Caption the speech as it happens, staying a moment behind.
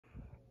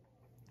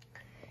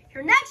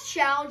Your next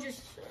challenge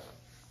is...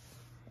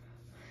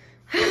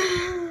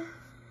 I'm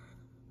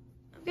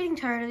getting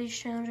tired of these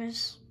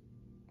challenges.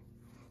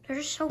 They're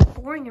just so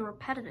boring and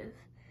repetitive.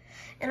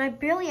 And I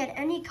barely had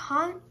any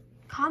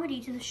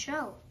comedy to the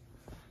show.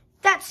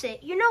 That's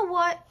it. You know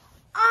what?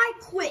 I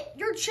quit.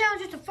 Your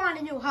challenge is to find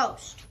a new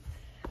host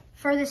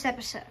for this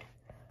episode.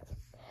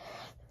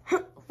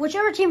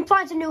 Whichever team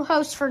finds a new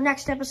host for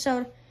next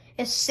episode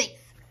is safe.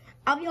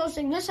 I'll be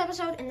hosting this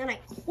episode, and then I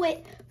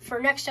quit for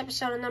next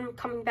episode, and then I'm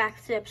coming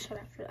back to the episode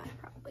after that,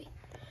 probably.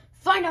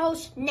 Find a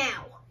host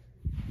now.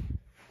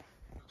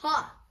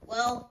 Huh.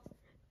 Well,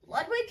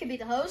 Ludwig could be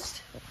the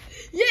host.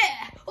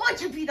 Yeah, I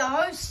could be the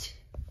host.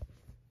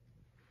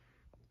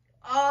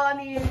 I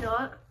mean,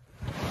 not.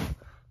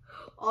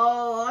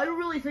 I don't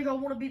really think I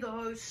want to be the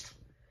host.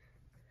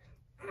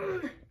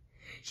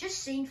 Just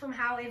seeing from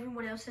how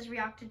everyone else has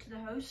reacted to the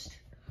host,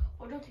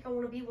 I don't think I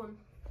want to be one.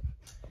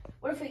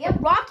 What if we get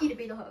Rocky to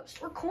be the host?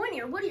 Or Coiny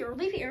or Woody or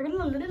Leafy or...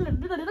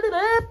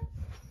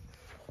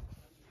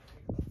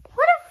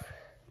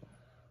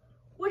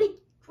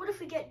 What if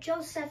we get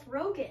Joseph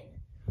Rogan?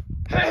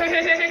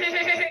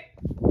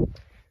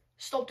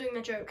 Stop doing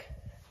that joke.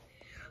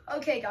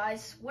 Okay,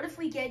 guys, what if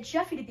we get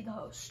Jeffy to be the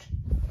host?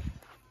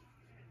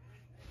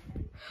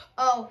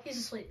 Oh, he's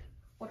asleep.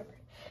 Whatever.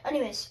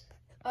 Anyways,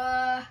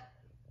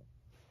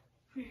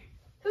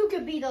 who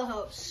could be the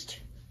host?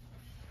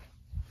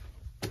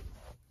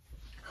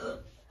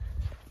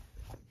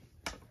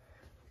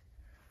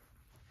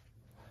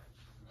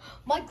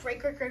 My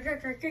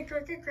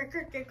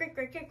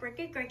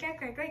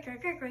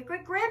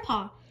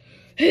great-great-great-great-great-great-great-great-great-great-great-great-great-great-great-great-great-grandpa.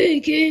 Hey,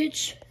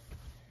 kids.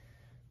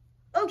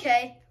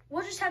 Okay,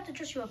 we'll just have to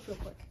dress you up real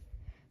quick.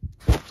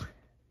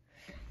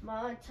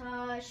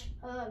 Montage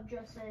of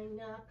dressing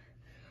up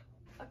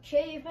a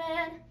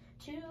caveman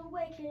to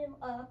wake him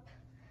up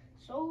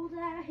so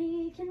that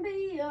he can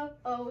be a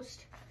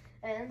host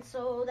and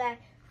so that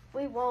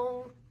we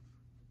won't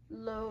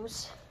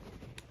lose.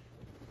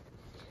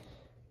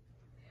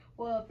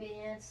 We're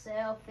being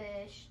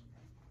selfish,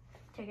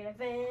 taking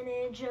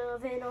advantage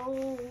of an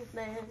old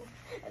man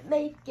and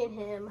making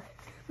him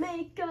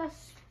make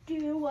us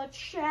do a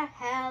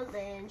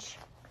challenge.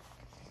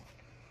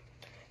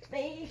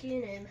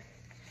 Making him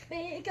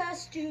make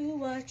us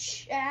do a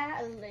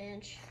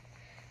challenge.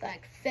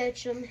 Like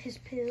fetch him his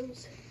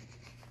pills,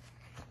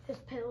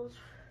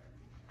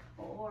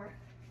 or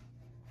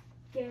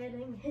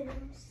getting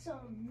him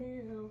some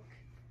milk.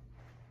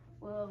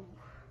 Whoa.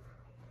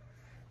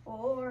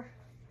 Or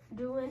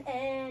doing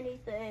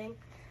anything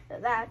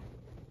that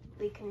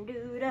we can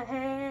do to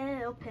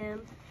help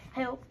him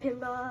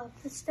up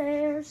the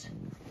stairs,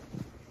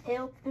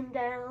 help him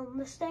down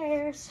the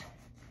stairs,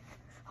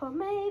 or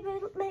maybe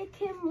make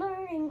him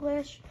learn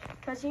English,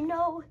 because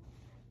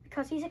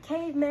he's a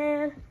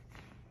caveman.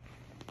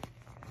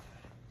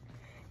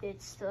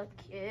 It's the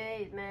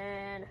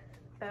caveman.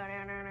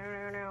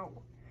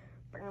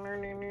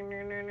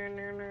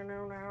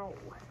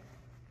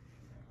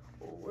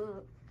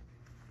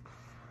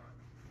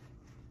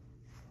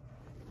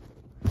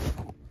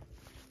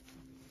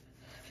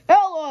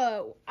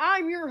 Hello,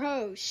 I'm your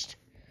host,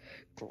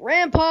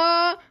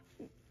 Grandpa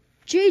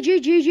G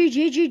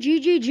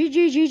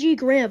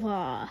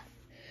Grandpa.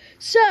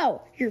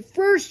 So, your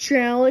first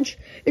challenge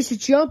is to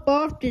jump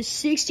off this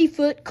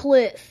 60-foot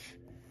cliff.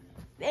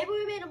 Maybe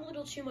we made him a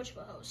little too much of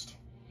a host.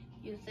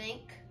 You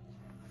think?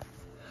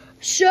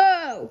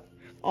 So,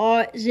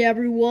 is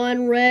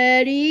everyone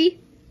ready?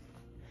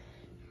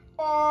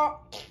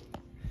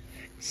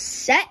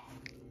 Set,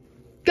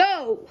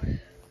 go.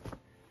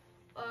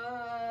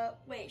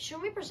 Wait,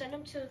 should we present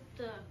him to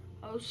the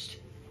host?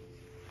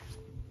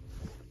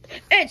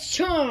 It's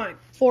time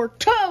for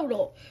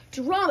total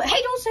drama.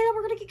 Hey, don't say that,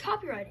 we're gonna get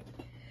copyrighted.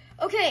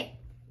 Okay,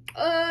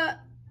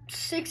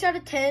 6 out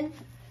of 10.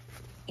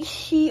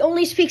 He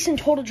only speaks in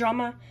total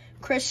drama.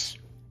 Chris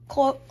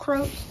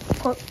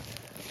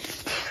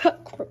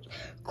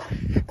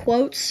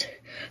quotes.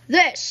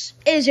 This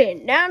is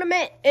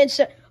inanimate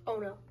incident. Oh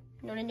no.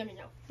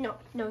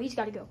 No, he's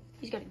gotta go.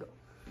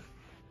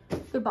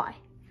 Goodbye.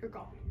 You're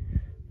gone.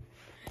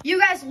 You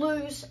guys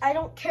lose. I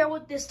don't care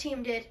what this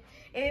team did.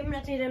 Even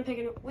if they didn't pick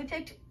it. We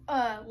picked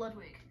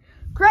Ludwig.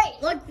 Great!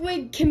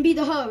 Ludwig can be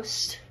the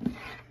host.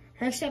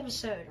 Next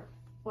episode or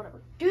whatever.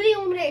 Do the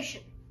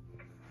elimination.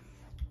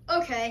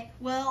 Okay,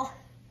 well,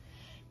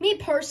 me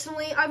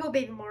personally, I vote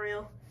Baby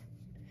Mario.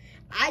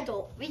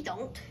 We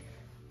don't.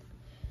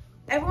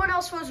 Everyone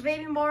else votes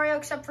Baby Mario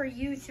except for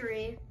you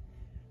three.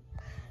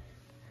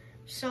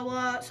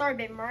 So, sorry,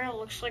 Baby Mario.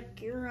 Looks like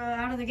you're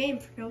out of the game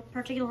for no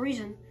particular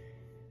reason.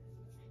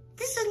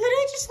 This is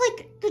literally just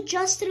like the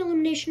Justin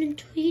elimination in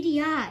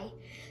TDI.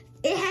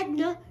 It had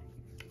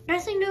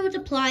nothing to do with the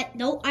plot.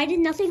 No, I did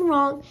nothing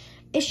wrong.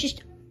 It's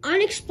just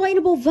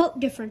unexplainable vote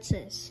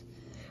differences.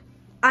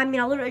 I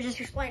mean, I literally just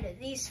explained it.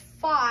 These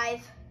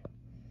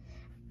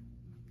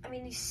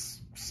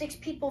 6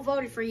 people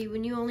voted for you,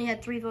 and you only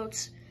had 3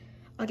 votes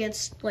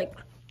against, like,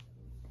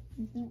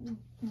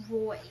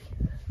 Roy.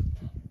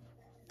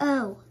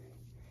 Oh.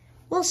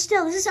 Well,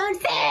 still, this is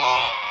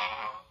unfair.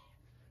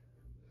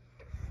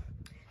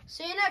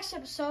 See you next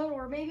episode,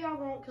 or maybe I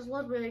won't, because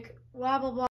Ludwig, blah, blah, blah.